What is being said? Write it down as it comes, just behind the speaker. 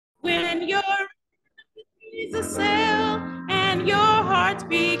When your is a sail and your heart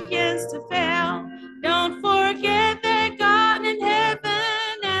begins to fail, don't forget that God in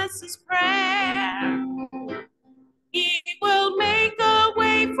heaven answers prayer. He will make a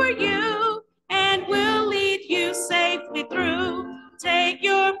way for you and will lead you safely through. Take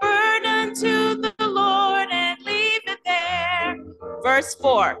your burden to the Lord and leave it there. Verse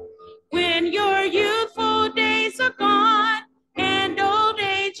 4. When your youthful days are gone and old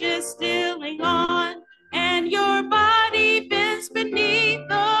age is stealing on, and your body bends beneath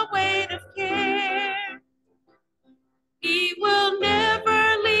the weight of care, He will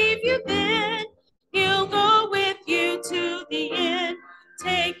never leave you then. He'll go with you to the end.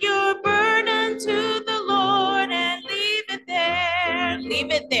 Take your burden to the Lord and leave it there. Leave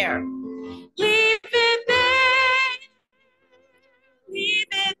it there. Leave it there. Leave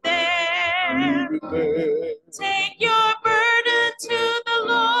it there. Take your burden to the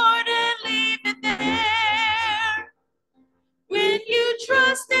Lord and leave it there. When you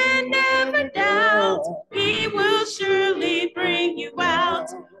trust and never doubt, He will surely bring you out.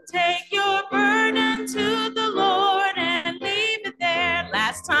 Take your burden to the Lord and leave it there.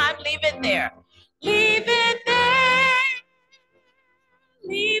 Last time, leave it there. Leave it there.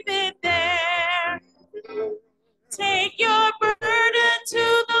 Leave it there. Take your burden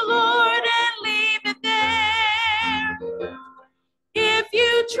to the Lord and leave it there. If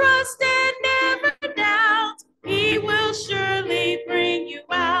you trust and never doubt, He will surely bring you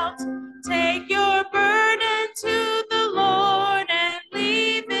out. Take your burden to the Lord and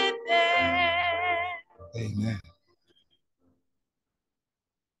leave it there. Amen.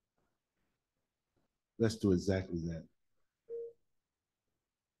 Let's do exactly that.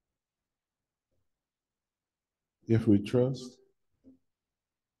 If we trust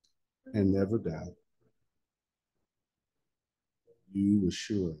and never doubt, you will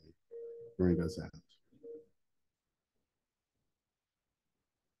surely bring us out.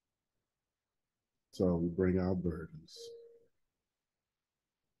 So we bring our burdens.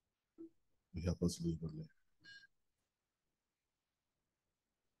 You help us leave them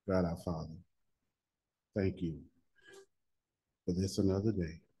there. God our Father, thank you for this another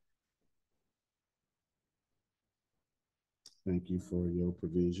day. Thank you for your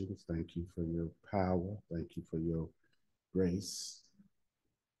provisions. Thank you for your power. Thank you for your grace.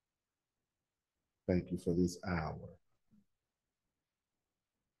 Thank you for this hour.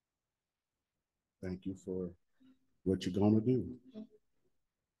 Thank you for what you're going to do.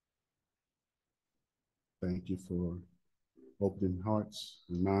 Thank you for opening hearts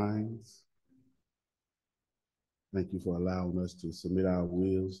and minds. Thank you for allowing us to submit our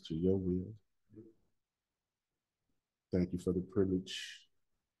wills to your will. Thank you for the privilege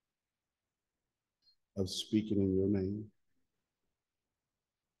of speaking in your name.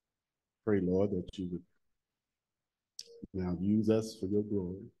 Pray, Lord, that you would now use us for your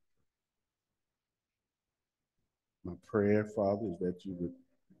glory. My prayer, Father, is that you would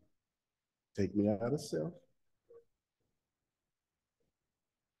take me out of self.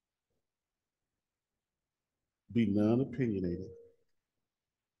 Be non-opinionated,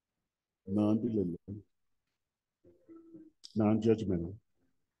 non-belittling, non-judgmental.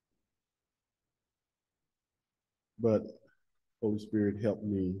 But Holy Spirit, help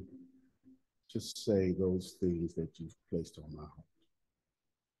me to say those things that you've placed on my heart.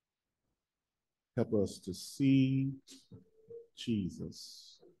 Help us to see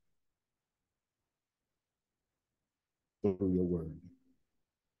Jesus through your word.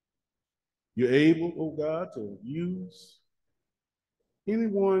 You're able, oh God, to use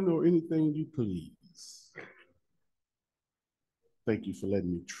anyone or anything you please. Thank you for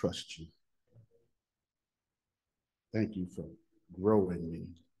letting me trust you. Thank you for growing me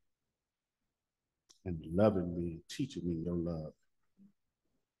and loving me and teaching me your love.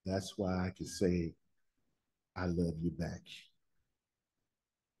 That's why I can say, I love you back.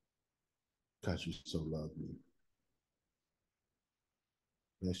 Because you so love me.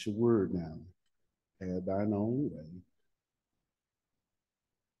 That's your word now. Have thine own way.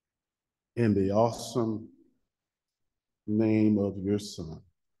 In the awesome name of your Son,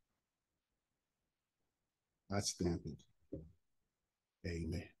 I stamp it.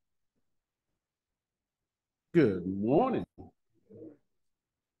 Amen. Good morning.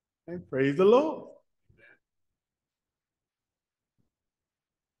 And praise the Lord.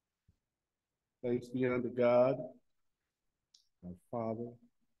 Thanks be unto God, our Father,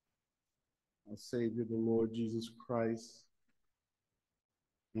 our Savior, the Lord Jesus Christ,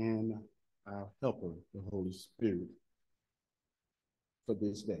 and our helper, the Holy Spirit, for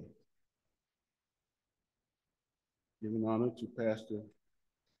this day. Giving honor to Pastor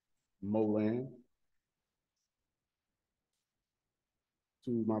Moland,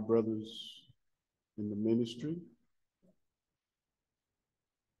 to my brothers in the ministry,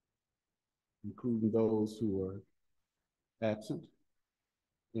 including those who are absent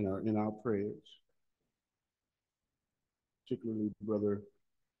in our prayers, particularly Brother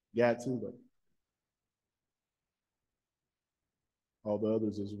Gatson, but all the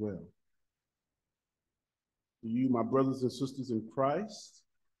others as well. To you, my brothers and sisters in Christ,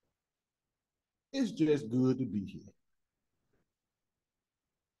 it's just good to be here.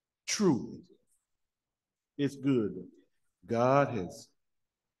 Truly, it's good. God has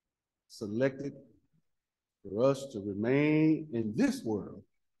selected for us to remain in this world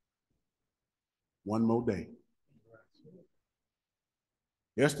one more day.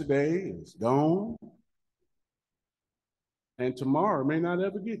 Yesterday is gone, and tomorrow may not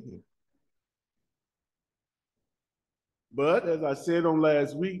ever get here. But as I said on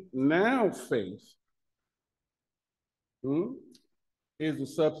last week, now faith is the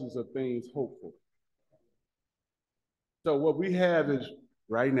substance of things hoped for. So what we have is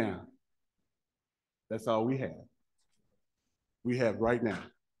right now. That's all we have. We have right now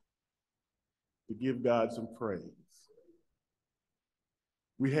to give God some praise.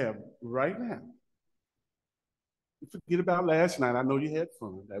 We have right now. Forget about last night. I know you had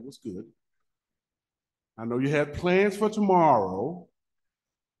fun. That was good. I know you had plans for tomorrow.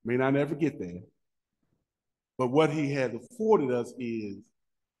 May not ever get there. But what he has afforded us is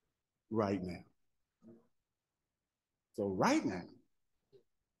right now. So right now,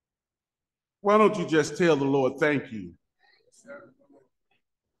 why don't you just tell the Lord thank you?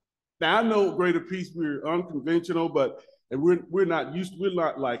 Now I know Greater Peace, we're unconventional, and we're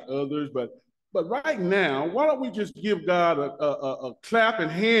not like others, but right now, why don't we just give God a clap and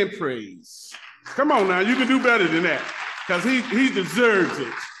hand praise? Come on now, you can do better than that, because he deserves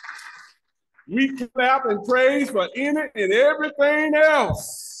it. We clap and praise for any and everything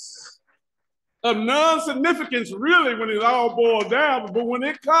else of non-significance, really, when it all boils down. But when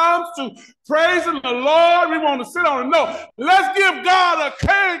it comes to praising the Lord, we want to sit on and know, let's give God a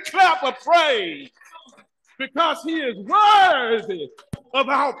hand clap of praise, because he is worthy of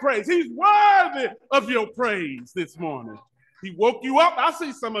our praise. He's worthy of your praise this morning. He woke you up. I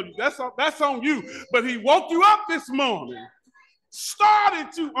see some of you. That's on you. But he woke you up this morning,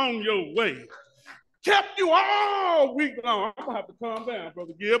 started you on your way, kept you all week long. I'm going to have to calm down,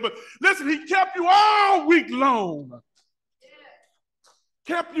 Brother Gill. But listen, he kept you all week long.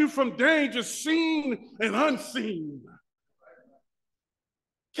 Kept you from danger seen and unseen.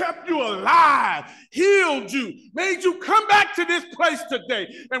 Kept you alive, healed you, made you come back to this place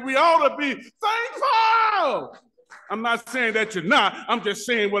today. And we ought to be thankful. I'm not saying that you're not. I'm just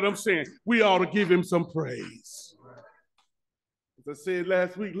saying what I'm saying. We ought to give him some praise. As I said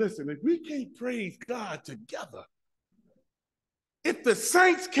last week, listen, if we can't praise God together, if the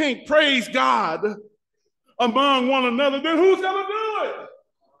saints can't praise God among one another, then who's going to do it?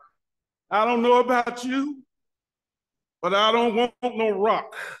 I don't know about you, but I don't want no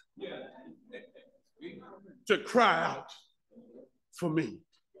rock to cry out for me.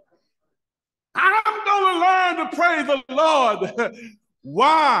 I'm going to learn to praise the Lord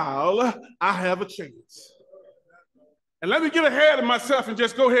while I have a chance. And let me get ahead of myself and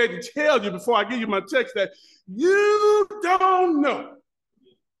just go ahead and tell you before I give you my text that you don't know.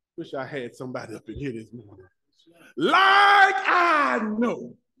 Wish I had somebody up in here this morning. Like I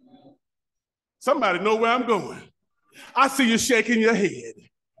know. Somebody know where I'm going. I see you shaking your head.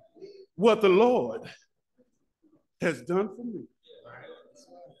 What the Lord has done for me.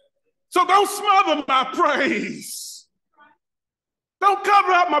 So don't smother my praise. Don't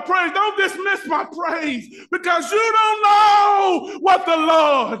cover up my praise. Don't dismiss my praise, because you don't know what the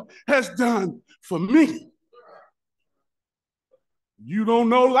Lord has done for me. You don't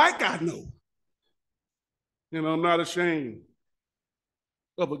know like I know. And I'm not ashamed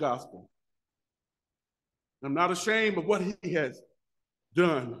of the gospel. I'm not ashamed of what he has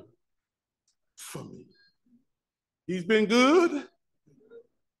done for me. He's been good.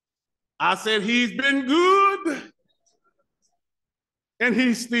 I said he's been good. And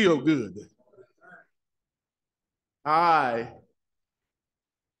he's still good. I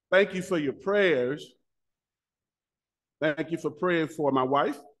thank you for your prayers. Thank you for praying for my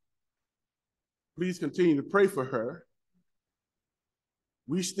wife. Please continue to pray for her.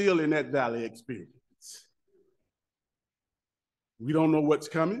 We're still in that valley experience. We don't know what's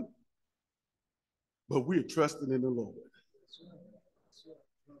coming, but we're trusting in the Lord.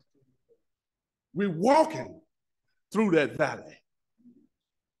 We're walking through that valley.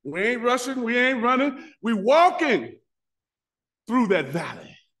 We ain't rushing, we ain't running. We're walking through that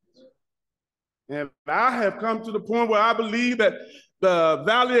valley. And I have come to the point where I believe that the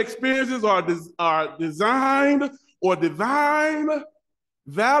valley experiences are designed or divine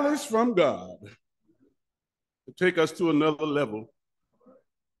valleys from God to take us to another level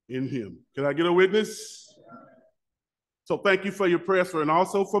in Him. Can I get a witness? So thank you for your prayers and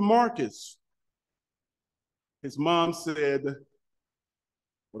also for Marcus. His mom said,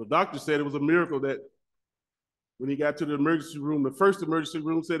 well, the doctor said it was a miracle that when he got to the emergency room, the first emergency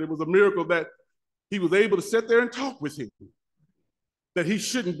room said it was a miracle that he was able to sit there and talk with him, that he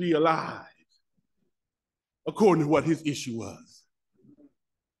shouldn't be alive, according to what his issue was.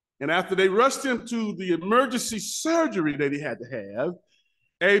 And after they rushed him to the emergency surgery that he had to have,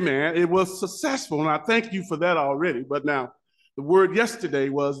 amen, it was successful. And I thank you for that already. But now the word yesterday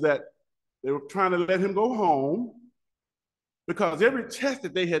was that they were trying to let him go home because every test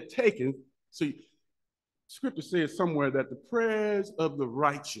that they had taken, see, Scripture says somewhere that the prayers of the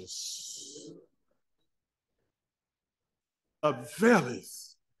righteous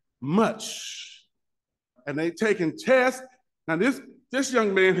availeth much. And they taken tests. Now this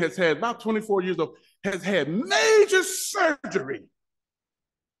young man has had about 24 years old, has had major surgery.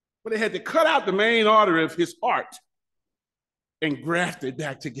 But they had to cut out the main artery of his heart and graft it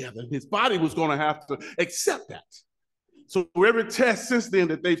back together. His body was going to have to accept that. So every test since then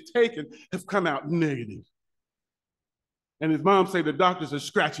that they've taken have come out negative. And his mom said the doctors are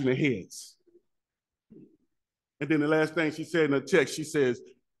scratching their heads. And then the last thing she said in her text, she says,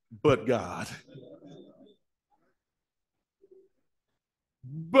 but God.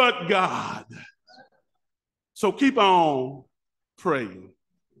 But God. So keep on praying.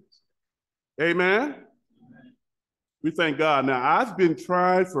 Amen. We thank God. Now, I've been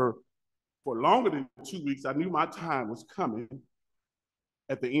trying for longer than 2 weeks. I knew my time was coming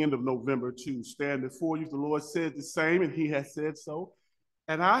at the end of November to stand before you. The Lord said the same, and He has said so.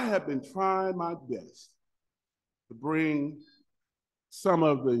 And I have been trying my best to bring some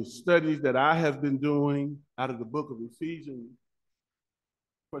of the studies that I have been doing out of the book of Ephesians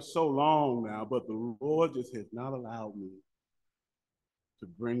for so long now, but the Lord just has not allowed me to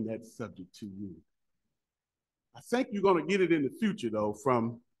bring that subject to you. I think you're going to get it in the future, though,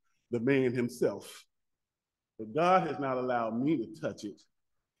 from the man himself. But God has not allowed me to touch it.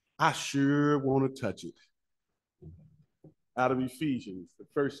 I sure want to touch it. Out of Ephesians, the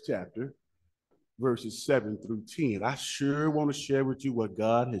first chapter, verses 7 through 10. I sure want to share with you what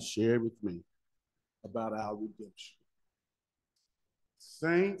God has shared with me about our redemption.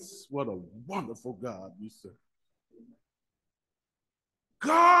 Saints, what a wonderful God we serve.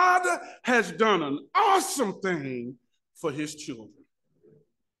 God has done an awesome thing for His children.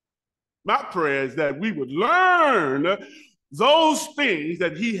 My prayer is that we would learn those things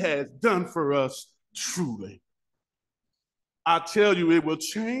that He has done for us truly. I tell you, it will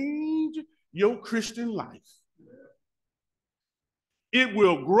change your Christian life. It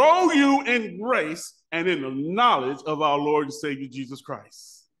will grow you in grace and in the knowledge of our Lord and Savior Jesus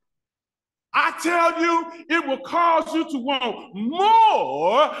Christ. I tell you, it will cause you to want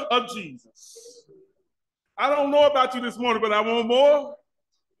more of Jesus. I don't know about you this morning, but I want more.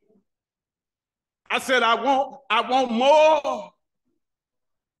 I said, I want more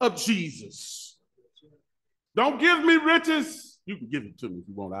of Jesus. Don't give me riches. You can give it to me if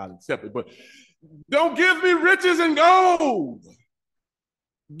you want, I'll accept it. But don't give me riches and gold.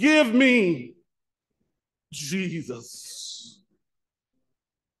 Give me Jesus.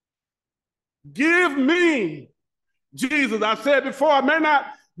 Give me Jesus. I said before, I may not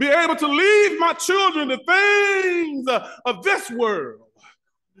be able to leave my children the things of this world.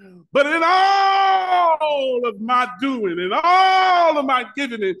 But in all of my doing and all of my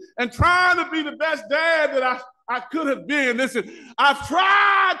giving and trying to be the best dad that I could have been, listen, I've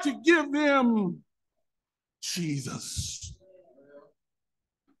tried to give them Jesus.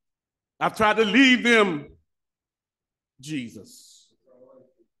 I've tried to leave them Jesus.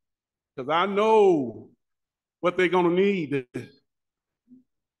 Because I know what they're going to need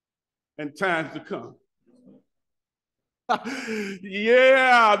in times to come.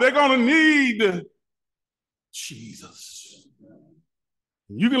 Yeah, they're going to need Jesus.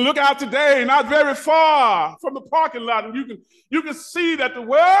 You can look out today, not very far from the parking lot, and you can see that the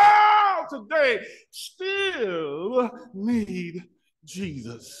world today still need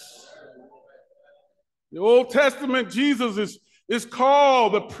Jesus. The Old Testament Jesus is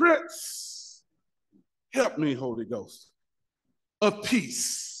called the Prince. Help me, Holy Ghost, of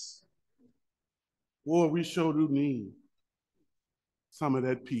peace. Boy, we sure do need some of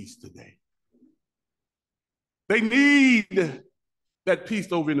that peace today. They need that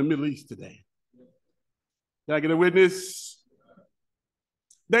peace over in the Middle East today. Can I get a witness?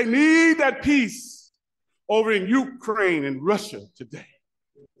 They need that peace over in Ukraine and Russia today.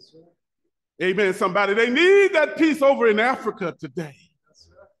 Amen, somebody. They need that peace over in Africa today.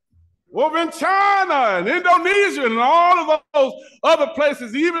 Over in China and Indonesia and all of those other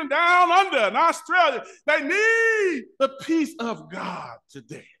places, even down under in Australia, they need the peace of God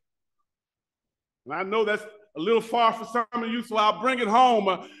today. And I know that's a little far for some of you, so I'll bring it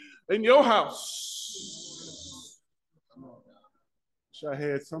home in your house. Wish I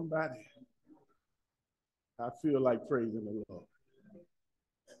had somebody. I feel like praising the Lord.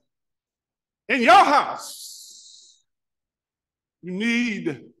 In your house, you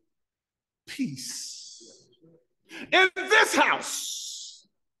need peace. In this house,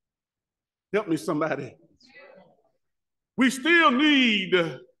 help me somebody, we still need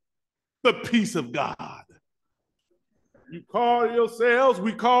the peace of God. You call yourselves,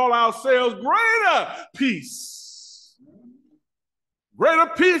 we call ourselves greater peace.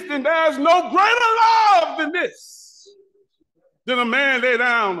 Greater peace than there's no greater love than this, than a man lay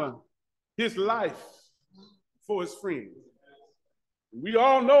down his life for his friends. We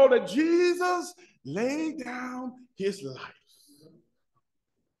all know that Jesus laid down his life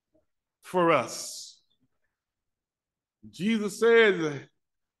for us. Jesus says,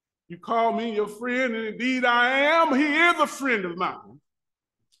 you call me your friend, and indeed I am. He is a friend of mine.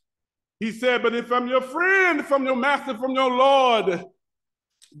 He said, but if I'm your friend, from your master, from your Lord,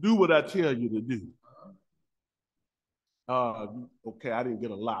 do what I tell you to do. Okay, I didn't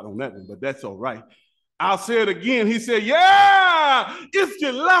get a lot on that one, but that's all right. I'll say it again. He said, yeah, if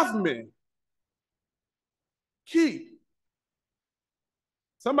you love me, keep.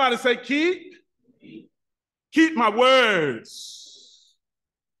 Somebody say, keep. Keep my words.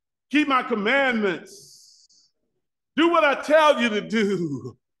 Keep my commandments. Do what I tell you to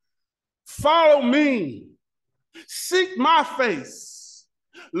do. Follow me. Seek my face.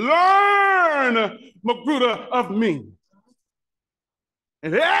 Learn, Magruder, of me.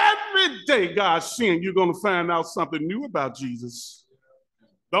 And every day, God's saying, you're going to find out something new about Jesus.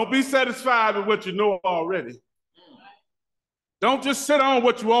 Don't be satisfied with what you know already. Don't just sit on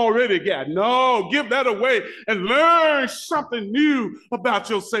what you already got. No, give that away and learn something new about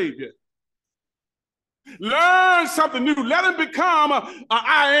your Savior. Learn something new. Let him become a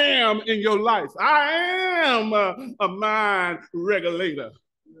I am in your life. I am a mind regulator.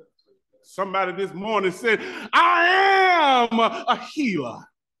 Somebody this morning said, I am a healer.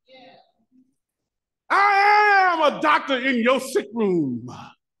 I am a doctor in your sick room.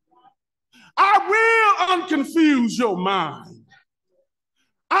 I will unconfuse your mind.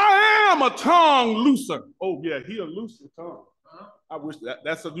 I am a tongue looser. Oh, yeah, he'll loose your tongue. I wish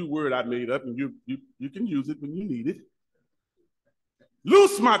that's a new word I made up, and you can use it when you need it.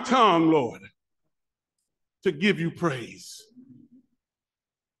 Loose my tongue, Lord, to give you praise.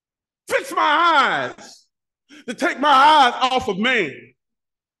 Fix my eyes to take my eyes off of man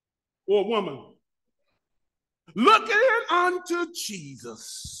or woman. Looking unto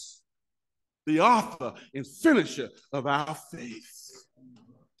Jesus, the author and finisher of our faith.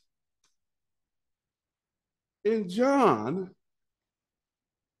 In John,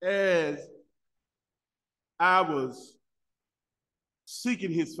 as I was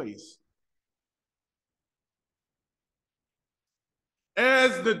seeking his face,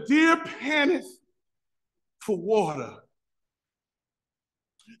 as the deer panteth for water,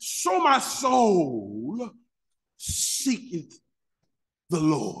 so my soul seeketh the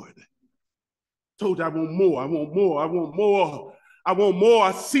Lord. Told you I want more, I want more, I want more, I want more.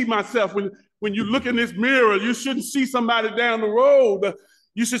 I see myself. When you look in this mirror, you shouldn't see somebody down the road.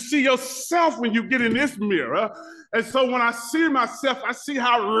 You should see yourself when you get in this mirror. And so when I see myself, I see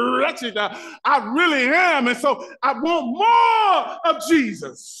how wretched I really am. And so I want more of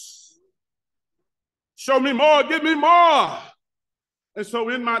Jesus. Show me more, give me more. And so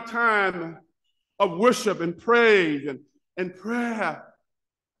in my time of worship and praise and prayer,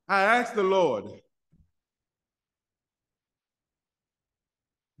 I asked the Lord,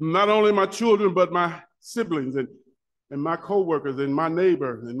 not only my children, but my siblings and my co-workers and my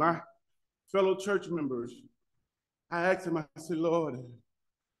neighbor and my fellow church members. I asked him, I said, Lord,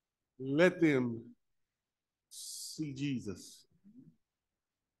 let them see Jesus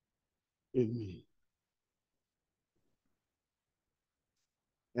in me.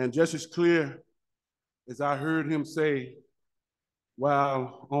 And just as clear as I heard him say,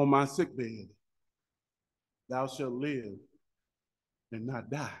 while on my sick bed, thou shalt live and not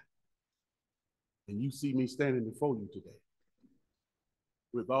die. And you see me standing before you today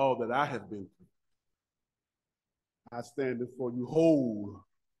with all that I have been through. I stand before you whole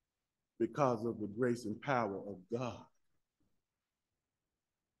because of the grace and power of God.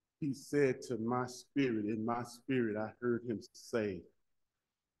 he said to my spirit, in my spirit, I heard him say,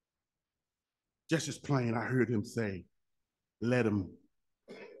 just as plain, I heard him say, let him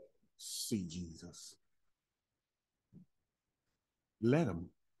see Jesus. Let him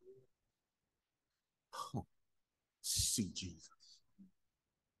see Jesus.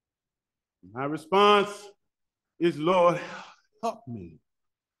 My response is, Lord, help me.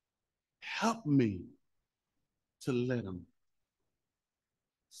 Help me to let him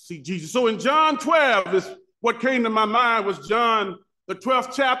see Jesus. So in John 12, this, what came to my mind was John, the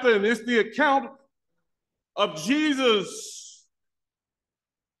 12th chapter, and it's the account of Jesus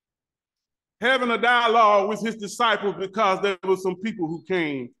having a dialogue with his disciples because there were some people who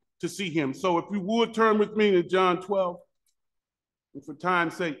came to see him. So if you would turn with me to John 12, and for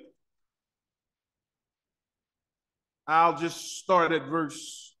time's sake, I'll just start at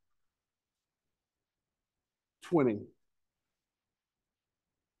verse 20.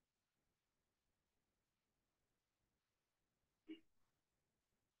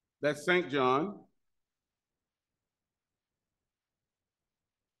 That's St. John.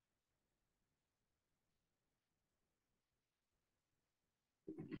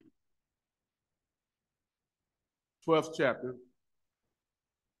 '12th chapter,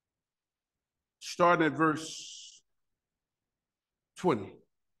 starting at verse 20.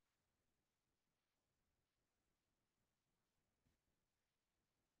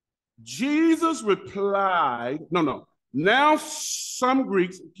 Jesus replied, no. Now some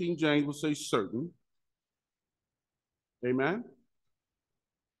Greeks, King James will say certain, amen?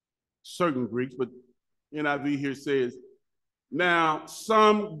 Certain Greeks, but NIV here says, now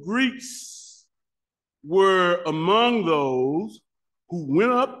some Greeks were among those who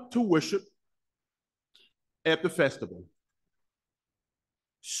went up to worship at the festival.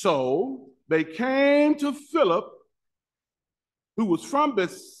 So they came to Philip, who was from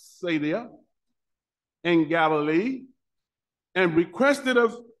Bethsaida in Galilee, and requested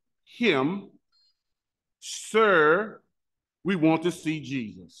of him, Sir, we want to see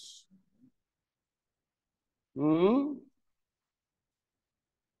Jesus.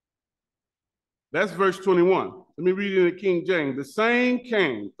 That's verse 21. Let me read it in the King James. The same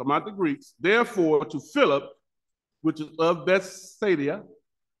came, from out the Greeks, therefore to Philip, which is of Bethsaida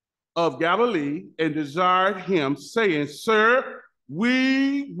of Galilee, and desired him, saying, Sir,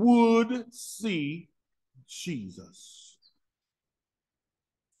 we would see Jesus.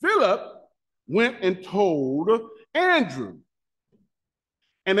 Philip went and told Andrew.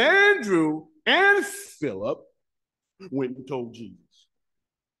 And Andrew and Philip went and told Jesus.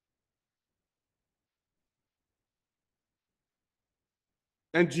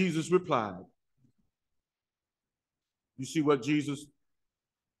 And Jesus replied. You see what Jesus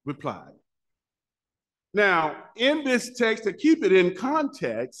replied. Now, in this text, to keep it in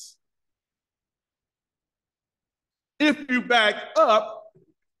context, if you back up,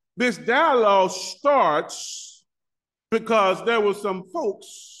 this dialogue starts because there were some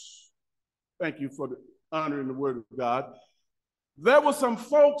folks, thank you for honoring the word of God, there were some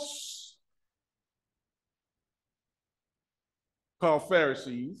folks called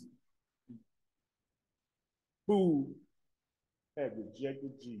Pharisees who had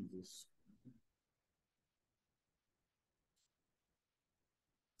rejected Jesus.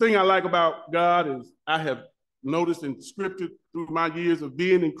 Thing I like about God is I have noticed in scripture through my years of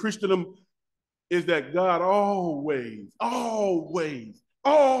being in Christendom is that God always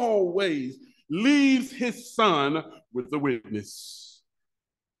leaves his son with a witness.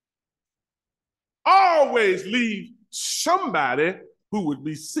 Always leaves somebody who would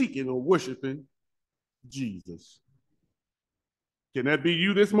be seeking or worshiping Jesus. Can that be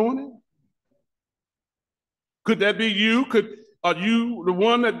you this morning? Could that be you? Are you the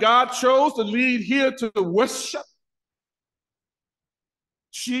one that God chose to lead here to worship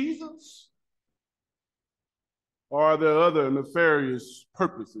Jesus? Or are there other nefarious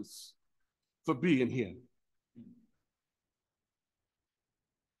purposes for being here?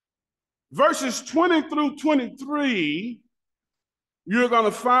 Verses 20 through 23, you're going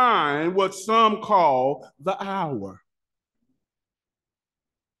to find what some call the hour.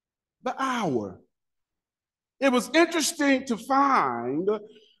 The hour. It was interesting to find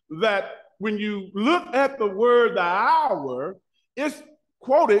that when you look at the word the hour, it's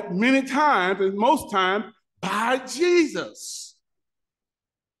quoted many times, and most times, by Jesus.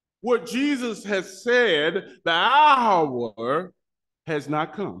 What Jesus has said, the hour has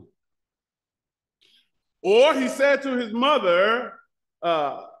not come. Or he said to his mother,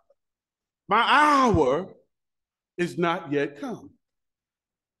 my hour is not yet come.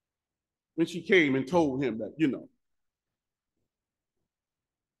 When she came and told him that,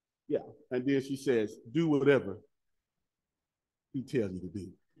 Yeah. And then she says, do whatever he tells you to do.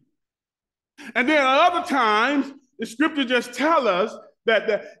 And then other times, the scripture just tell us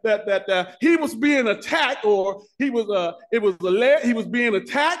that he was being attacked, or he was being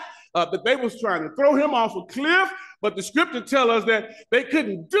attacked, that they was trying to throw him off a cliff. But the scripture tell us that they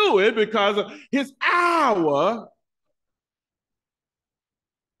couldn't do it because his hour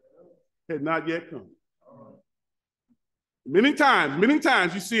had not yet come. Many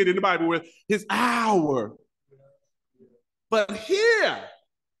times you see it in the Bible where his hour. But here,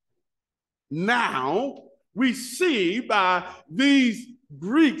 now, we see by these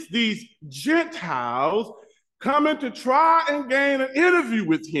Greeks, these Gentiles, coming to try and gain an interview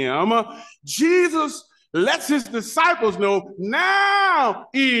with him, Jesus lets his disciples know now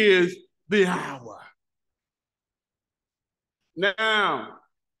is the hour. Now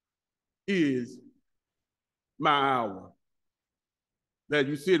is my hour. That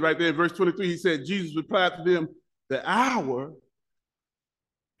you see it right there in verse 23. He said, Jesus replied to them, the hour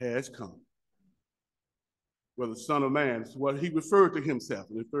has come. Well, the Son of Man is what he referred to himself.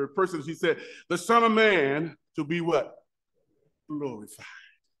 In the third person, he said, the Son of Man to be what? Glorified.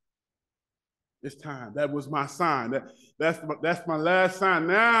 It's time. That was my sign. That's my last sign.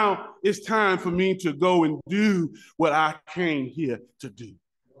 Now it's time for me to go and do what I came here to do.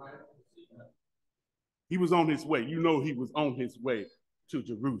 He was on his way. You know he was on his way to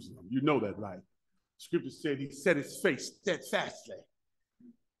Jerusalem. You know that, right? Scripture said he set his face steadfastly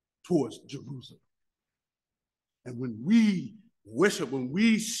towards Jerusalem. And when we worship, when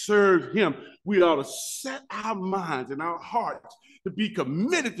we serve him, we ought to set our minds and our hearts to be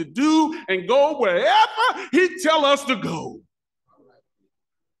committed to do and go wherever he tell us to go.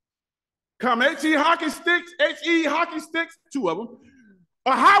 Come H-E hockey sticks, 2 of them,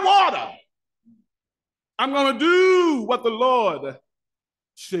 or high water. I'm going to do what the Lord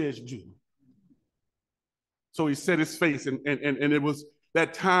says do. So he set his face, and it was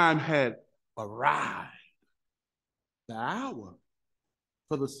that time had arrived. The hour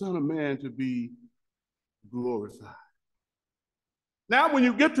for the Son of Man to be glorified. Now, when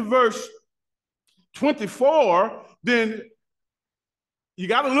you get to verse 24, then you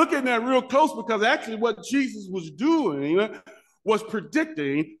got to look at that real close, because actually what Jesus was doing was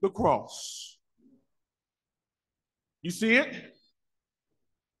predicting the cross. You see it?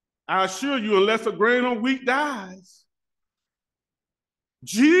 I assure you, unless a grain of wheat dies,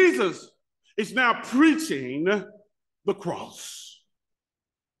 Jesus is now preaching the cross.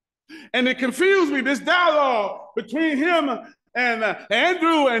 And it confused me, this dialogue between him and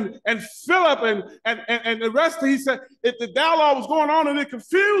Andrew and Philip and the rest. He said the dialogue was going on, and it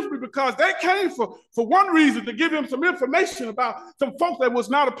confused me because they came for one reason, to give him some information about some folks that was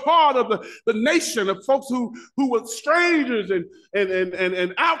not a part of the nation, of folks who were strangers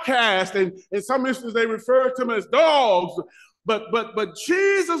and outcasts, and in some instances they referred to them as dogs. But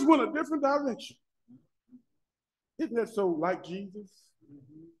Jesus went a different direction. Isn't that so like Jesus?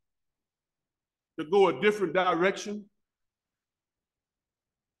 To go a different direction?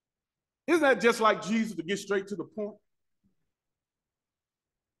 Isn't that just like Jesus, to get straight to the point?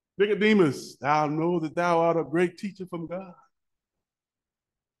 Nicodemus, thou know that thou art a great teacher from God.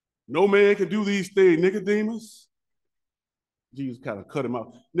 No man can do these things, Nicodemus. Jesus kind of cut him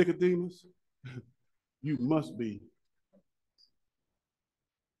off. Nicodemus, you must be.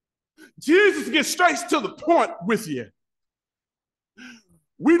 Jesus gets straight to the point with you.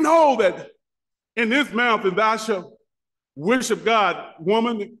 We know that in this mountain thou shalt worship God.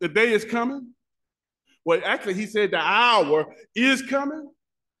 Woman, the day is coming. Well, actually, he said the hour is coming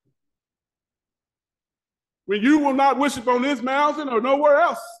when you will not worship on this mountain or nowhere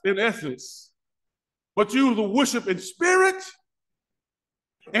else, in essence, but you will worship in spirit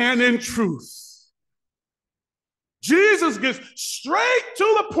and in truth. Jesus gets straight to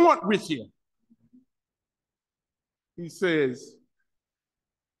the point with you. He says,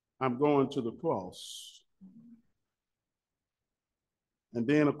 I'm going to the cross. And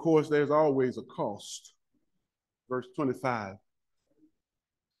then, of course, there's always a cost. Verse 25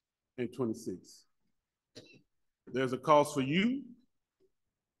 and 26. There's a cost for you.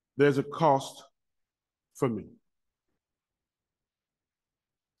 There's a cost for me.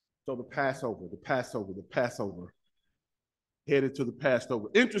 So the Passover. Headed to the Passover.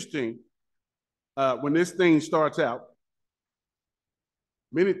 Interesting, when this thing starts out,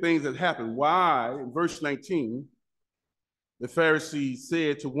 many things that happen. Why, in verse 19, the Pharisees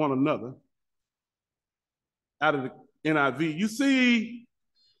said to one another, out of the NIV, you see,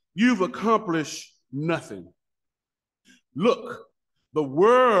 you've accomplished nothing. Look, the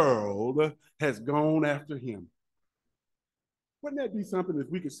world has gone after him. Wouldn't that be something if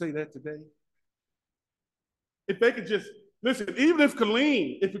we could say that today? If they could just, listen, even if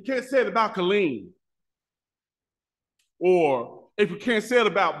Killeen, if we can't say it about Killeen, or if we can't say it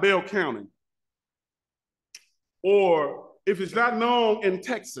about Bell County, or if it's not known in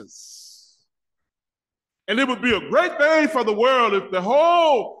Texas, and it would be a great thing for the world if the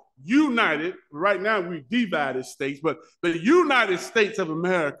whole united, right now we divided states, but the United States of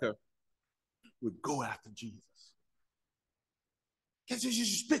America would go after Jesus.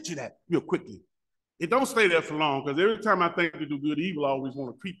 Just picture that real quickly. It don't stay there for long, because every time I think to do good, evil always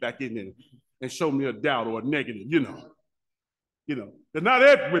want to creep back in there and show me a doubt or a negative, you know. But not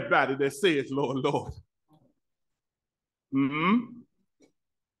everybody that says, Lord, Lord. Mm-hmm.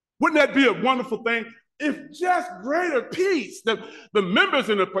 Wouldn't that be a wonderful thing? If just greater peace, the members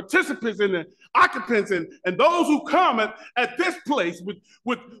and the participants and the occupants and those who come at this place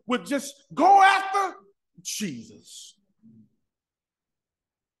would just go after Jesus.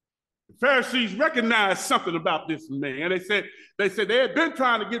 The Pharisees recognized something about this man. They said they had been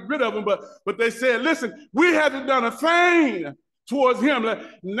trying to get rid of him, but they said, listen, we haven't done a thing towards him.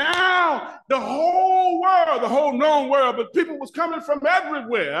 Now the whole world, the whole known world, but people was coming from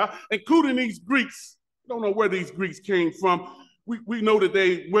everywhere, including these Greeks. I don't know where these Greeks came from. We know that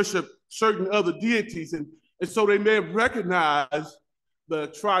they worship certain other deities, and so they may have recognized the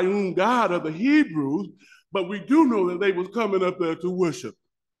triune God of the Hebrews, but we do know that they was coming up there to worship.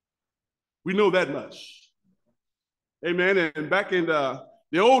 We know that much. Amen. And back in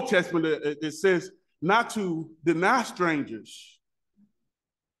the Old Testament, it says not to deny strangers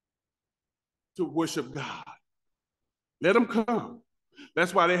to worship God. Let them come.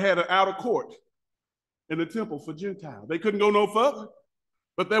 That's why they had an outer court in the temple for Gentiles. They couldn't go no further,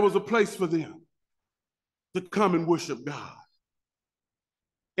 but there was a place for them to come and worship God.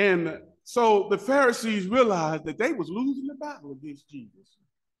 And so the Pharisees realized that they was losing the battle against Jesus,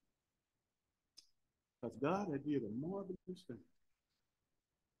 because God had did a marvelous thing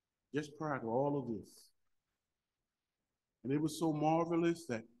just prior to all of this. And it was so marvelous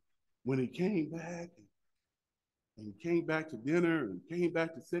that when he came back, and he came back to dinner and came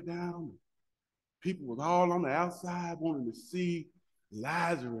back to sit down, people was all on the outside wanting to see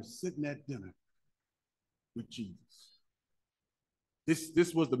Lazarus sitting at dinner with Jesus.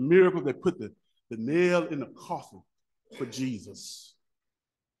 This was the miracle that put the nail in the coffin for Jesus.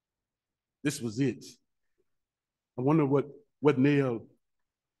 This was it. I wonder what nail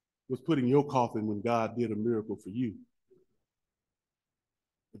was put in your coffin when God did a miracle for you.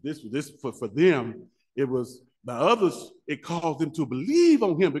 But this for them, it was the others, it caused them to believe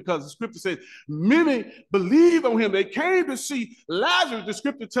on him, because the scripture says many believed on him. They came to see Lazarus, the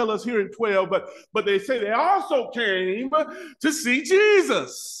scripture tells us here in 12, but they say they also came to see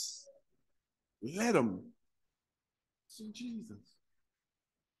Jesus. Let them see Jesus.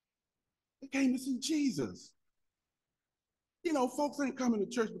 They came to see Jesus. You know, folks ain't coming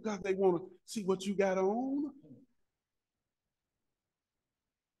to church because they want to see what you got on,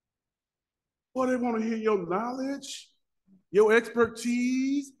 or they want to hear your knowledge, your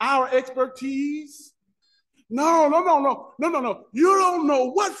expertise, our expertise. No. You don't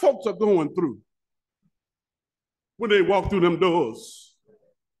know what folks are going through when they walk through them doors.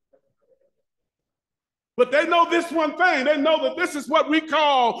 But they know this one thing. They know that this is what we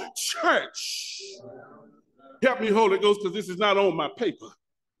call church. Help me, Holy Ghost, because this is not on my paper.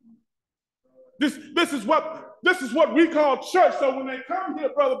 This is what we call church. So when they come here,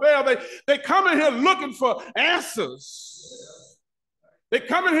 Brother Bell, they come in here looking for answers. They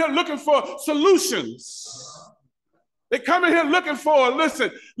come in here looking for solutions. They come in here looking for,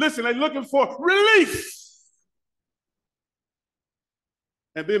 listen, they're looking for relief.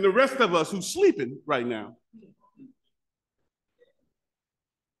 And then the rest of us who's sleeping right now,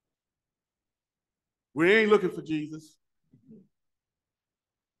 we ain't looking for Jesus.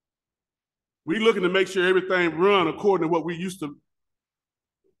 We looking to make sure everything run according to what we used to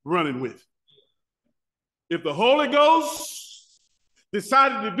running with. If the Holy Ghost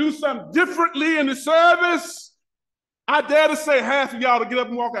decided to do something differently in the service, I dare to say half of y'all to get up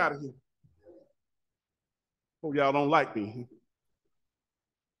and walk out of here. Oh, y'all don't like me.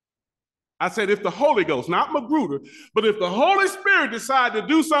 I said if the Holy Ghost, not Magruder, but if the Holy Spirit decided to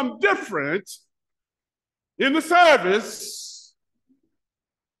do something different in the service,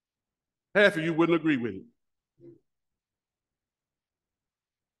 half of you wouldn't agree with it.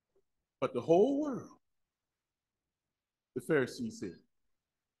 But the whole world, the Pharisees said,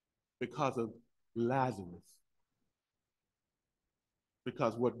 because of Lazarus,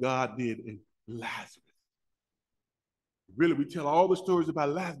 because what God did in Lazarus. Really, we tell all the stories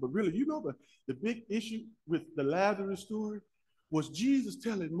about Lazarus, but really, you know the big issue with the Lazarus story was Jesus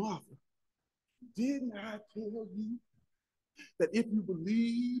telling Martha, didn't I tell you that if you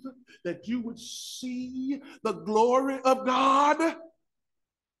believe that you would see the glory of God?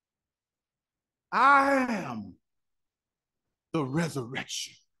 I am the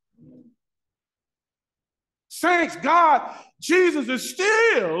resurrection. Saints, God, Jesus is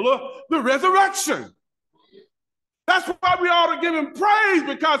still the resurrection. That's why we ought to give him praise,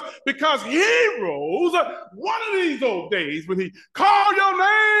 because he rose one of these old days when he called your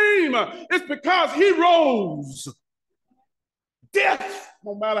name. It's because he rose. Death,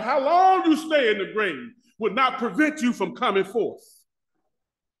 no matter how long you stay in the grave, will not prevent you from coming forth.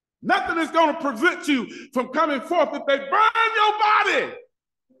 Nothing is going to prevent you from coming forth if they burn your body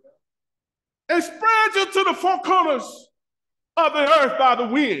and spread you to the four corners of the earth by the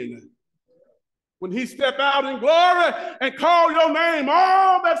wind. When he step out in glory and call your name,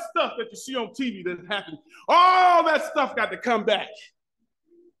 all that stuff that you see on TV that happened, all that stuff got to come back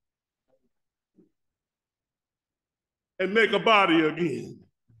and make a body again.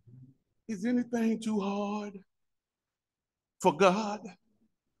 Is anything too hard for God?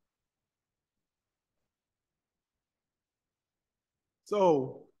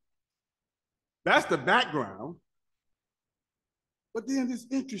 So that's the background. But then it's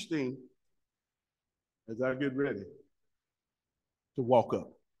interesting as I get ready to walk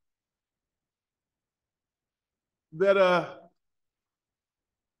up that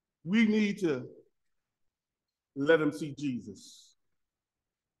we need to let them see Jesus.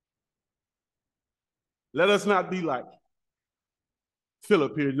 Let us not be like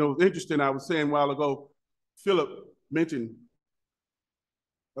Philip here. You know, it's interesting, I was saying a while ago, Philip mentioned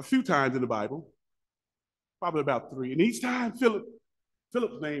a few times in the Bible, probably about 3. And each time Philip's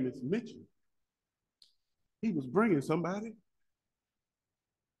name is mentioned, he was bringing somebody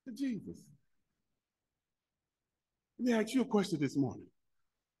to Jesus. Let me ask you a question this morning.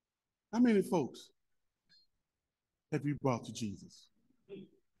 How many folks have you brought to Jesus?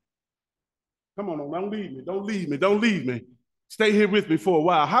 Come on, don't leave me, don't leave me, don't leave me. Stay here with me for a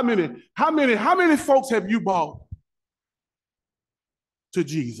while. How many folks have you brought to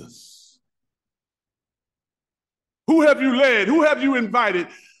Jesus? Who have you led? Who have you invited?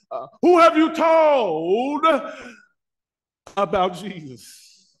 Who have you told about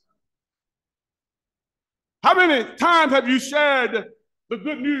Jesus? How many times have you shared the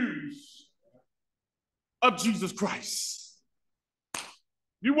good news of Jesus Christ?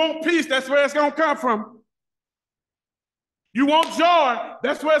 You want peace, that's where it's going to come from. You want joy,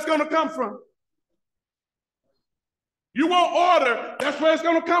 that's where it's going to come from. You want order, that's where it's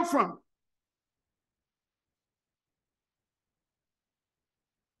going to come from.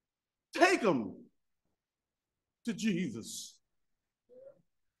 Take them to Jesus.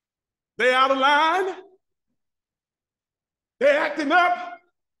 They out of line. They're acting up.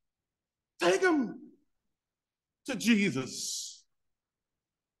 Take them to Jesus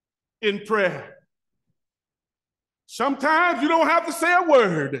in prayer. Sometimes you don't have to say a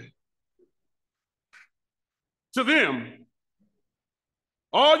word to them.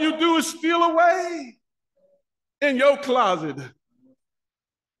 All you do is steal away in your closet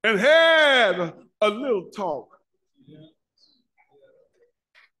and have a little talk.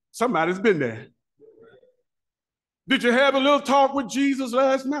 Somebody's been there. Did you have a little talk with Jesus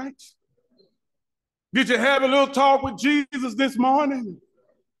last night? Did you have a little talk with Jesus this morning?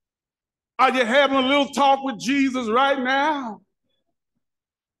 Are you having a little talk with Jesus right now?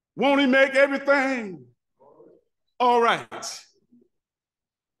 Won't he make everything all right?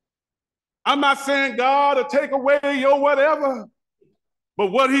 I'm not saying God will take away your whatever,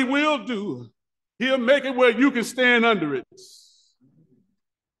 but what he will do, he'll make it where you can stand under it.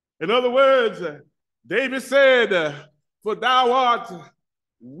 In other words, David said, for thou art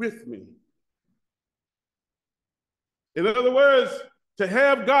with me. In other words, to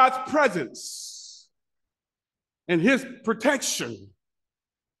have God's presence and his protection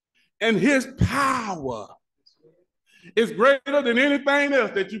and his power is greater than anything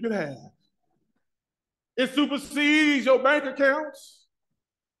else that you could have. It supersedes your bank accounts.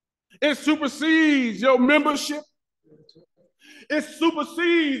 It supersedes your membership. It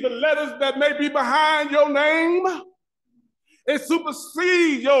supersedes the letters that may be behind your name. It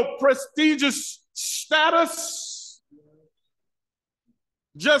supersedes your prestigious status.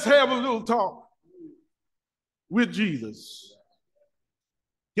 Just have a little talk with Jesus.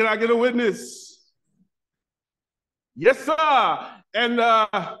 Can I get a witness? Yes, sir. And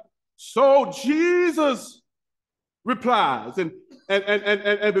so Jesus replies. And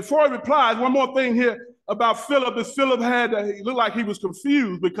before he replies, one more thing here about Philip is Philip he looked like he was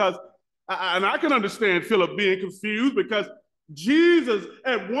confused because, and I can understand Philip being confused because Jesus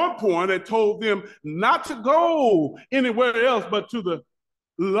at one point had told them not to go anywhere else but to the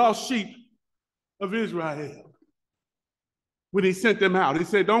lost sheep of Israel. When he sent them out, he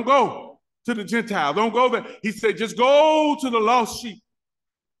said, don't go to the Gentiles, don't go there. He said, just go to the lost sheep.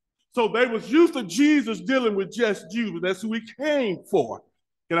 So they was used to Jesus dealing with just Jews. That's who he came for.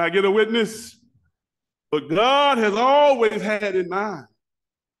 Can I get a witness? But God has always had in mind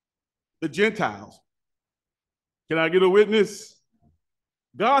the Gentiles. Can I get a witness?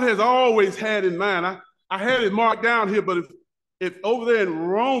 God has always had in mind. I had it marked down here, but if over there in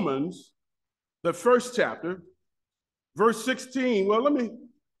Romans, the first chapter, verse 16, well, let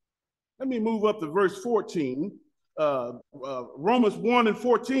me move up to verse 14. Romans 1 and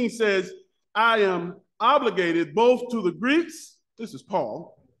 14 says, I am obligated both to the Greeks, this is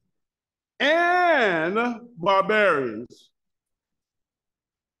Paul, and barbarians,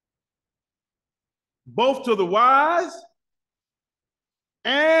 both to the wise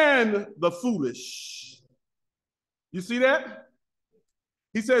and the foolish. You see that?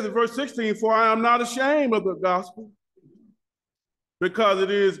 He says in verse 16, for I am not ashamed of the gospel, because it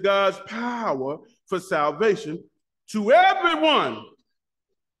is God's power for salvation to everyone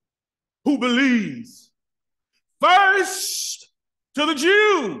who believes. First to the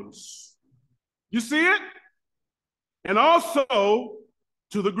Jews. You see it? And also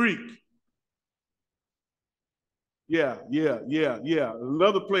to the Greek. Yeah.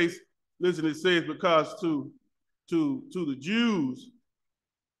 Another place, listen, it says, because to the Jews,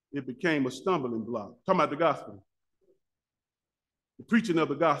 it became a stumbling block. Talking about the gospel. The preaching of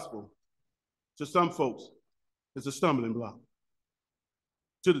the gospel to some folks is a stumbling block.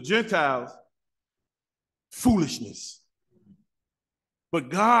 To the Gentiles, foolishness. But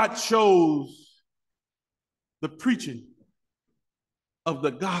God chose the preaching of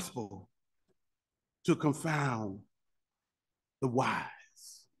the gospel to confound the wise.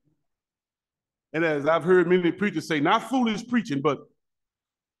 And as I've heard many preachers say, not foolish preaching, but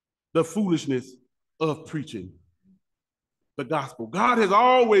the foolishness of preaching the gospel. God has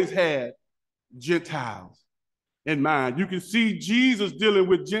always had Gentiles in mind. You can see Jesus dealing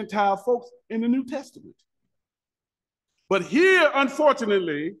with Gentile folks in the New Testament. But here,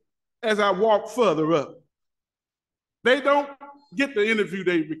 unfortunately, as I walk further up, they don't get the interview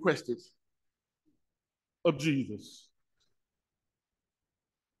they requested of Jesus.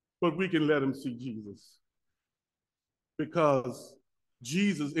 But we can let them see Jesus, because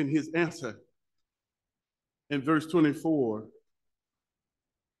Jesus, in his answer in verse 24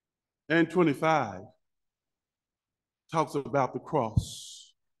 and 25, talks about the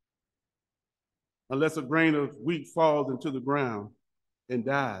cross. Unless a grain of wheat falls into the ground and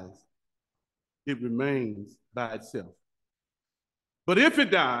dies, it remains by itself. But if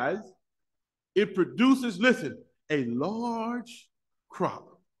it dies, it produces, listen, a large crop.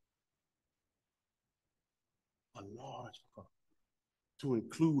 A large crop to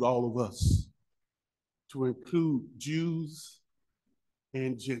include all of us, to include Jews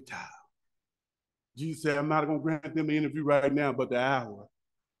and Gentiles. Jesus said, I'm not going to grant them an interview right now, but the hour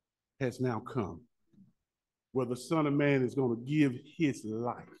has now come where the Son of Man is going to give his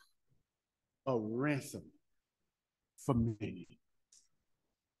life a ransom for many.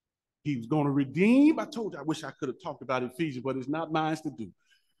 He's going to redeem. I told you, I wish I could have talked about Ephesians, but it's not mine to do.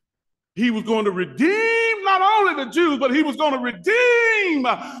 He was going to redeem not only the Jews, but he was going to redeem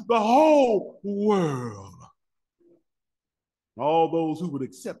the whole world. All those who would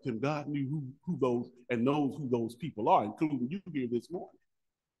accept him, God knew who those and knows who those people are, including you here this morning.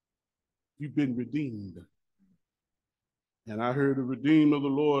 You've been redeemed. And I heard the redeemed of the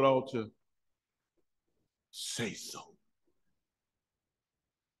Lord ought to say so.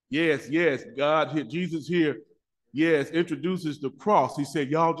 Yes, God here, Jesus here, yes, introduces the cross. He said,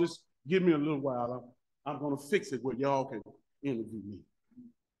 y'all just give me a little while. I'm going to fix it where y'all can interview me.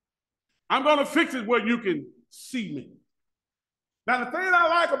 I'm going to fix it where you can see me. Now, the thing I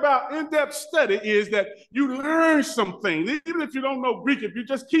like about in-depth study is that you learn some things. Even if you don't know Greek, if you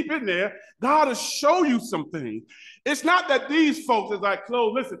just keep in there, God will show you some things. It's not that these folks, as I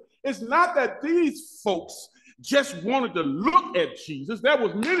close, listen, it's not that these folks just wanted to look at Jesus. There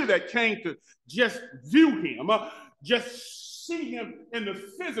was many that came to just view him, just see him in the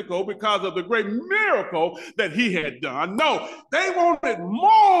physical because of the great miracle that he had done. No, they wanted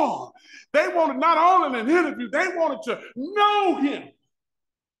more. They wanted not only an interview, they wanted to know him.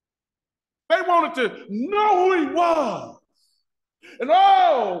 They wanted to know who he was. And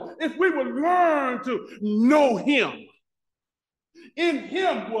oh, if we would learn to know him. In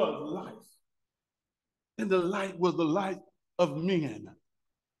him was life. And the light was the light of men.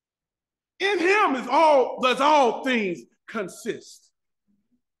 In him does all things consist.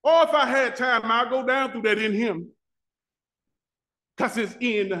 Or if I had time, I'll go down through that in him. Because it's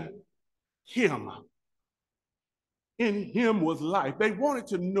in him. In him was life. They wanted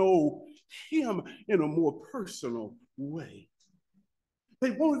to know him in a more personal way.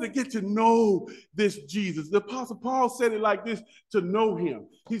 They wanted to get to know this Jesus. The Apostle Paul said it like this, to know him.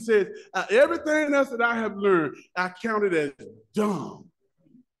 He says, everything else that I have learned, I count it as dung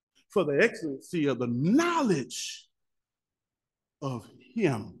for the excellency of the knowledge of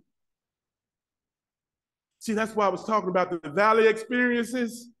him. See, that's why I was talking about the valley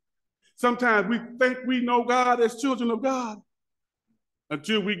experiences. Sometimes we think we know God as children of God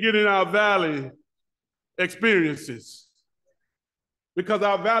until we get in our valley experiences. Because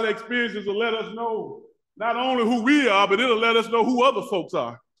our valley experiences will let us know not only who we are, but it'll let us know who other folks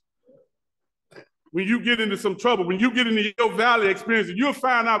are. When you get into some trouble, when you get into your valley experiences, you'll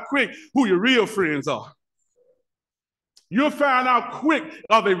find out quick who your real friends are. You'll find out quick,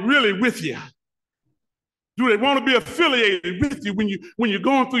 are they really with you? Do they want to be affiliated with you when you're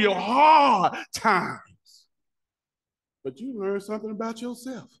going through your hard times? But you learn something about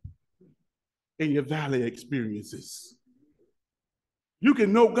yourself in your valley experiences. You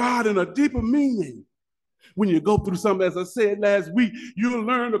can know God in a deeper meaning when you go through something. As I said last week, you'll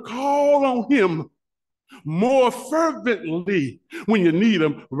learn to call on him more fervently when you need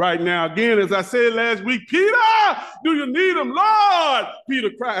him. Right now, again, as I said last week, Peter, do you need him? Lord, Peter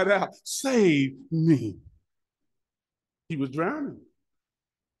cried out, save me. He was drowning.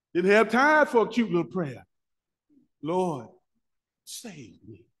 Didn't have time for a cute little prayer. Lord, save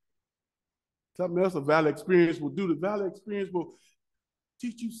me. Something else a valley experience will do. The valley experience will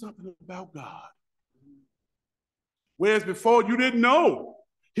teach you something about God. Whereas before you didn't know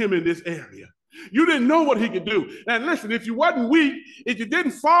him in this area. You didn't know what he could do. And listen, if you wasn't weak, if you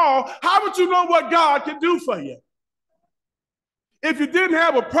didn't fall, how would you know what God could do for you? If you didn't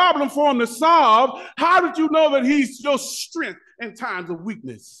have a problem for him to solve, how did you know that he's your strength in times of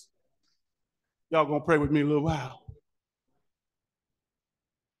weakness? Y'all gonna pray with me a little while?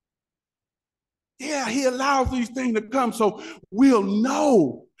 Yeah, he allows these things to come so we'll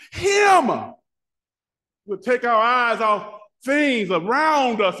know him. We'll take our eyes off things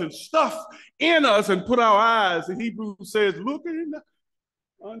around us and stuff in us and put our eyes, in Hebrews says, looking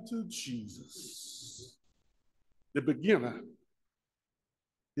unto Jesus, the beginner,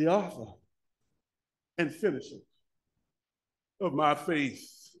 the author, and finisher of my faith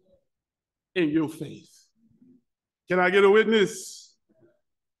in your faith. Can I get a witness?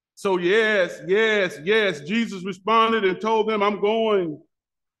 So yes, Jesus responded and told them, I'm going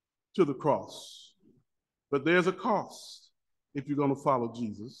to the cross. But there's a cost if you're going to follow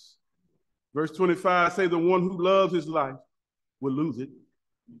Jesus. Verse 25 say the one who loves his life will lose it.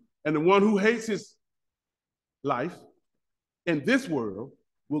 And the one who hates his life in this world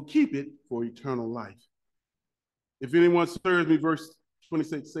will keep it for eternal life. If anyone serves me, verse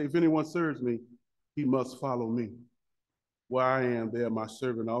 26 say, if anyone serves me, he must follow me. Where I am, there my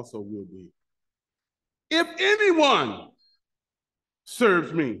servant also will be. If anyone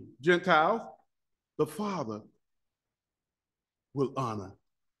serves me, Gentiles, the Father will honor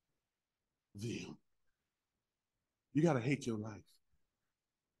them. You got to hate your life.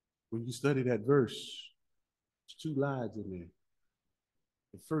 When you study that verse, there's two lies in there.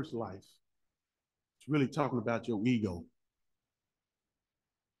 The first life, it's really talking about your ego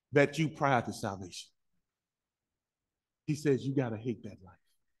that you prior to salvation. He says you got to hate that life.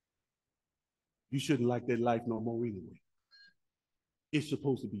 You shouldn't like that life no more anyway. It's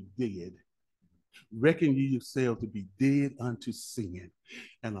supposed to be dead. Reckon ye yourself to be dead unto sin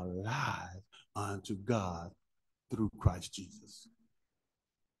and alive unto God through Christ Jesus.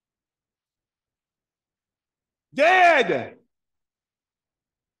 Dead.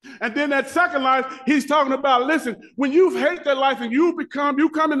 And then that second life, he's talking about, listen, when you hate that life and you come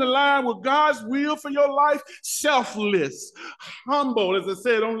into line with God's will for your life, selfless, humble, as I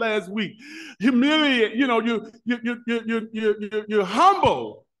said on last week, humiliate, you're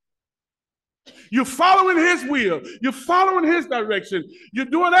humble. You're following his will. You're following his direction. You're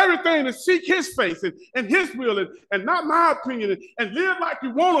doing everything to seek his face and his will and not my opinion and live like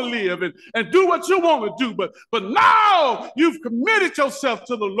you want to live and do what you want to do. But now you've committed yourself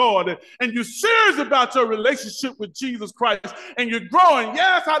to the Lord and you're serious about your relationship with Jesus Christ and you're growing.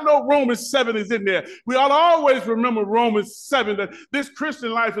 Yes, I know Romans 7 is in there. We ought to always remember Romans 7, that this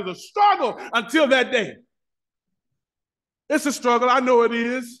Christian life is a struggle until that day. It's a struggle. I know it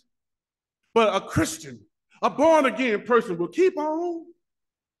is. But a Christian, a born-again person will keep on.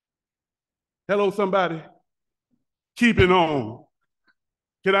 Hello, somebody. Keeping on.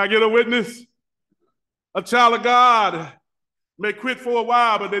 Can I get a witness? A child of God May quit for a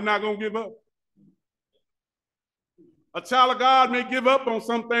while, but they're not going to give up. A child of God may give up on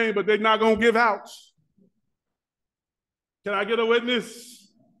something, but they're not going to give out. Can I get a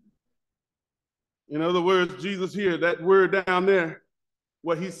witness? In other words, Jesus here, that word down there,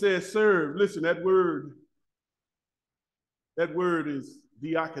 what he says, serve. Listen, that word is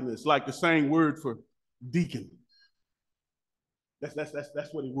diaconus, like the same word for deacon. That's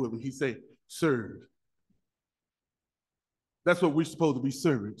what he would when he said serve. That's what we're supposed to be,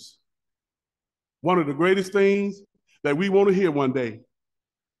 servants. One of the greatest things that we want to hear one day,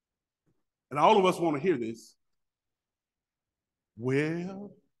 and all of us want to hear this,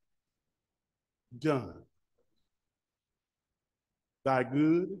 well done, thy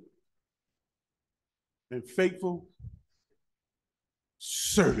good and faithful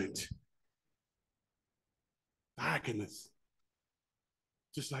servant. Diaconus.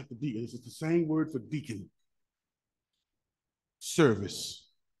 Just like the deacon. It's the same word for deacon. Service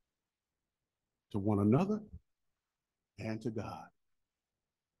to one another and to God.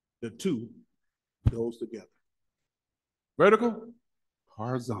 The two goes together. Vertical,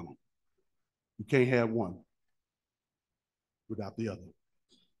 horizontal. You can't have one without the other.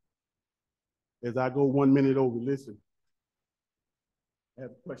 As I go 1 minute over, listen. I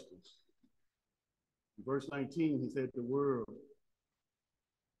have questions. In verse 19, he said the world.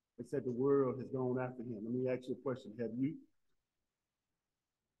 It said the world has gone after him. Let me ask you a question. Have you?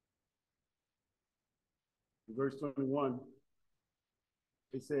 In verse 21,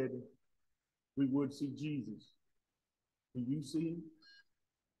 it said we would see Jesus. Do you see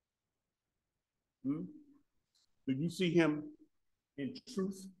him? Do you see him in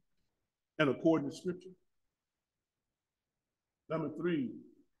truth and according to Scripture? Number 3,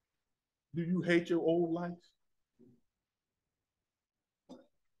 do you hate your old life?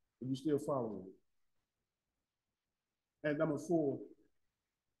 Are you still following it? And number 4,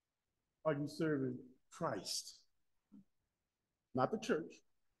 are you serving Christ? Not the church,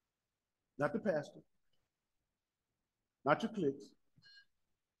 not the pastor, not your cliques,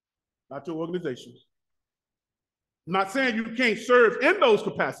 not your organizations. I'm not saying you can't serve in those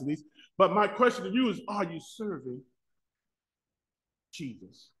capacities, but my question to you is, are you serving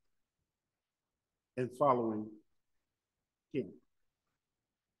Jesus and following him?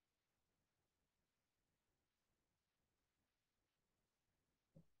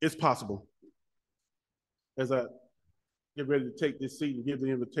 It's possible. As I get ready to take this seat and give the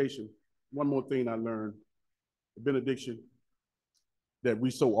invitation, one more thing I learned, the benediction that we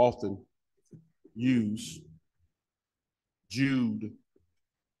so often use, Jude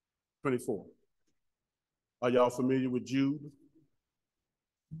 24. Are y'all familiar with Jude?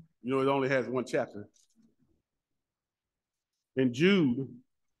 You know, it only has 1 chapter. In Jude,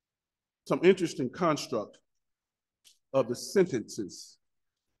 some interesting construct of the sentences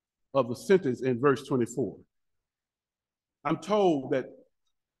of the sentence in verse 24. I'm told that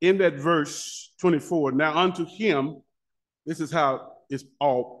in that verse 24, now unto him, this is how it's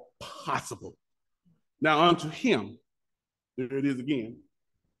all possible. Now unto him, there it is again,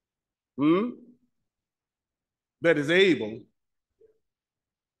 that is able,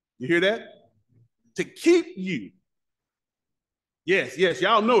 you hear that? To keep you. Yes,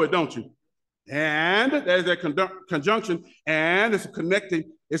 y'all know it, don't you? And there's that conjunction, and it's connected,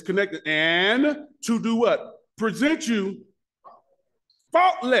 and to do what? Present you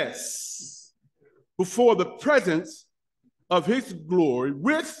faultless before the presence of his glory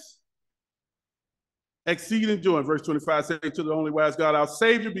with exceeding joy. Verse 25 says, to the only wise God, our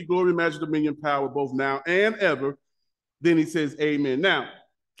Savior, be glory, majesty, dominion, power, both now and ever. Then he says, amen. Now,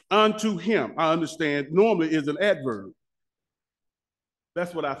 unto him, I understand, normally is an adverb.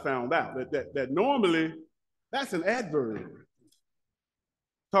 That's what I found out, that normally that's an adverb.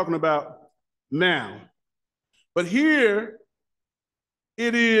 Talking about now. But here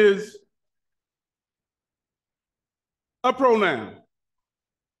it is a pronoun.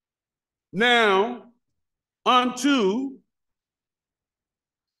 Now, unto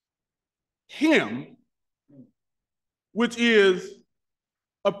him, which is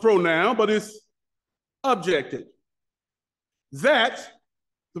a pronoun, but it's objected. That,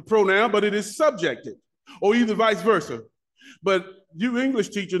 the pronoun, but it is subjected, or either vice versa. But you English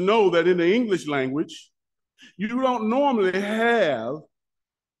teachers know that in the English language, you don't normally have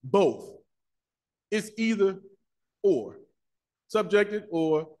both. It's either or, subjected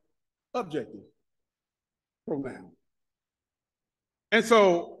or objective pronoun. And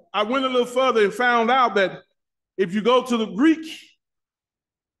so I went a little further and found out that if you go to the Greek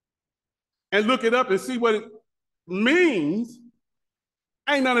and look it up and see what it means,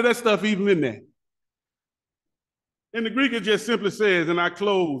 ain't none of that stuff even in there. In the Greek, it just simply says, and I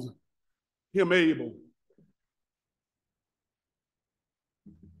close, him able.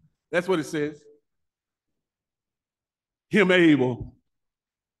 That's what it says. Him able.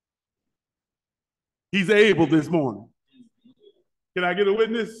 He's able this morning. Can I get a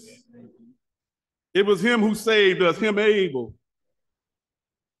witness? It was him who saved us, him able.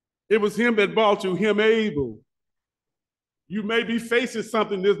 It was him that brought you, him able. You may be facing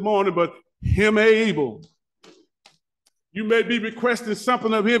something this morning, but him able. You may be requesting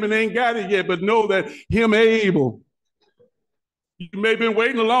something of him and ain't got it yet, but know that him able. You may have been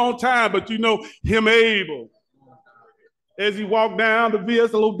waiting a long time, but you know him able. As he walked down the Via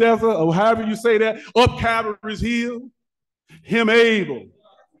Dolorosa, or however you say that, up Calvary's hill, him able.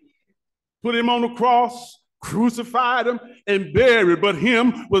 Put him on the cross, crucified him, and buried, but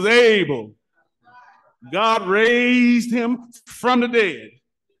him was able. God raised him from the dead.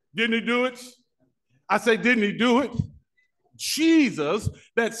 Didn't he do it? I say, didn't he do it? Jesus,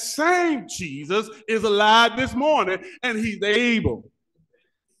 that same Jesus, is alive this morning, and he's able.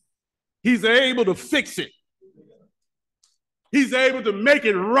 He's able to fix it. He's able to make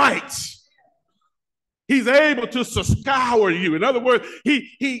it right. He's able to scour you. In other words,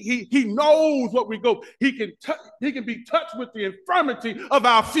 he knows what we go. He can be touched with the infirmity of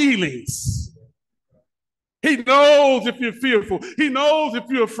our feelings. He knows if you're fearful. He knows if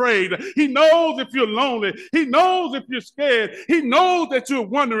you're afraid. He knows if you're lonely. He knows if you're scared. He knows that you're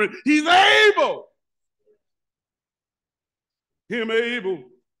wondering. He's able. Him able.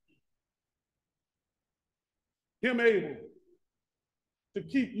 Him able to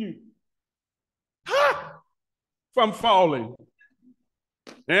keep you from falling.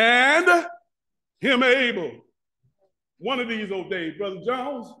 And him able, one of these old days, Brother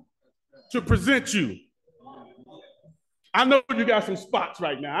Jones, to present you. I know you got some spots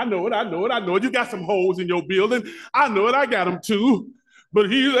right now. I know it. You got some holes in your building. I know it. I got them too.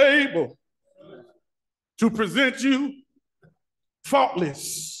 But he's able to present you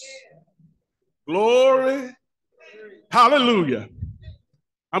faultless. Glory. Hallelujah.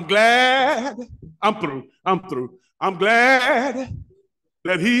 I'm glad. I'm through. I'm glad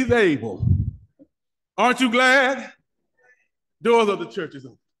that he's able. Aren't you glad? Doors of the church is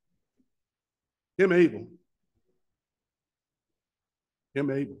open. Him able. Him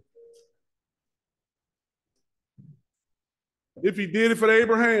able. If he did it for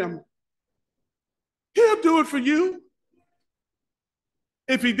Abraham, he'll do it for you.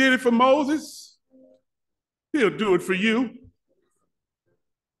 If he did it for Moses, he'll do it for you.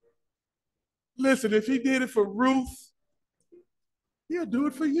 Listen, if he did it for Ruth, he'll do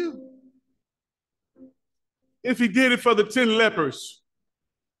it for you. If he did it for the 10 lepers,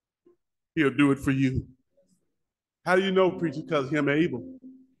 he'll do it for you. How do you know, preacher? Because him able.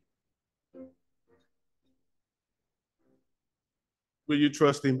 Will you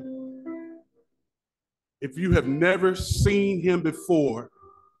trust him? If you have never seen him before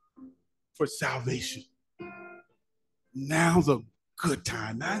for salvation, now's a good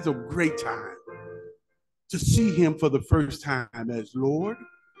time. Now's a great time to see him for the first time as Lord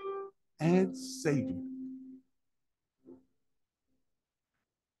and Savior.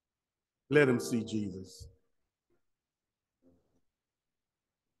 Let him see Jesus.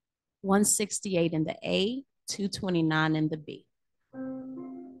 168 in the A, 229 in the B.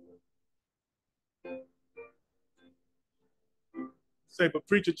 Say, but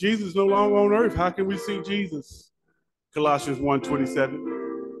preacher, Jesus is no longer on earth. How can we see Jesus? Colossians 1:27.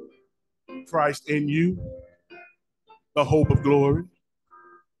 Christ in you, the hope of glory.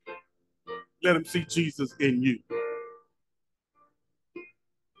 Let him see Jesus in you.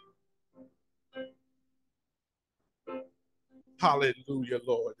 Hallelujah,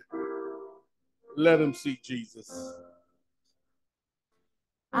 Lord. Let him see Jesus.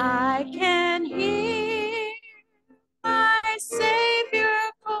 I can hear my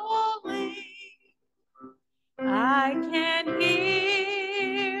Savior calling. I can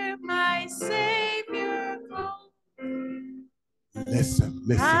hear my Savior calling. Listen.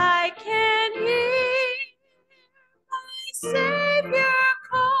 I can hear my Savior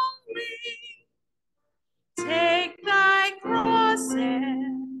calling. Take thy cross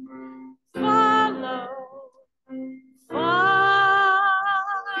and follow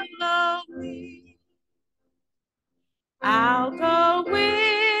me. I'll go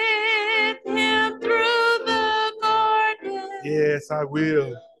with him through the garden. Yes, I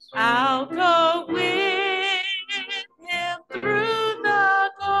will. I'll go with him through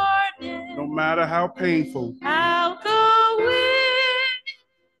the garden. No matter how painful. I'll go with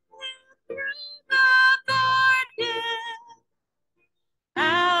him through the garden.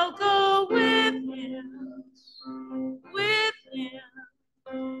 I'll go with him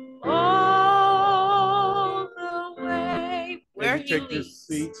Where he take your leads.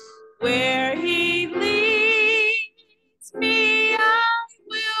 seats. Where he leads me, I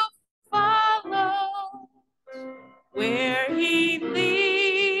will follow. Where he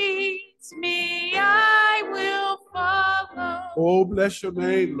leads me, I will follow. Oh, bless your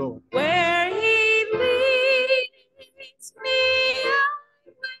name, Lord. Where he leads me, I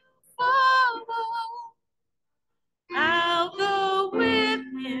will follow. I'll go with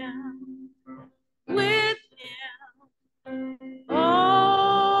him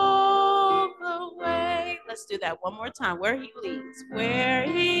all the way. Let's do that one more time. Where he leads. Where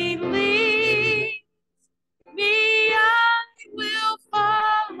he leads me, I will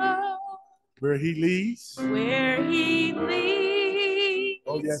follow. Where he leads. Where he leads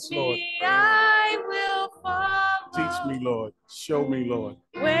Oh, yes, Lord. me, I will follow. Teach me, Lord. Show me, Lord.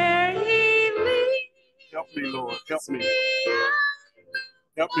 Where he leads. Help me, Lord. Help me. I will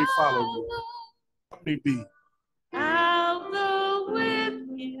Help me follow you. Help me be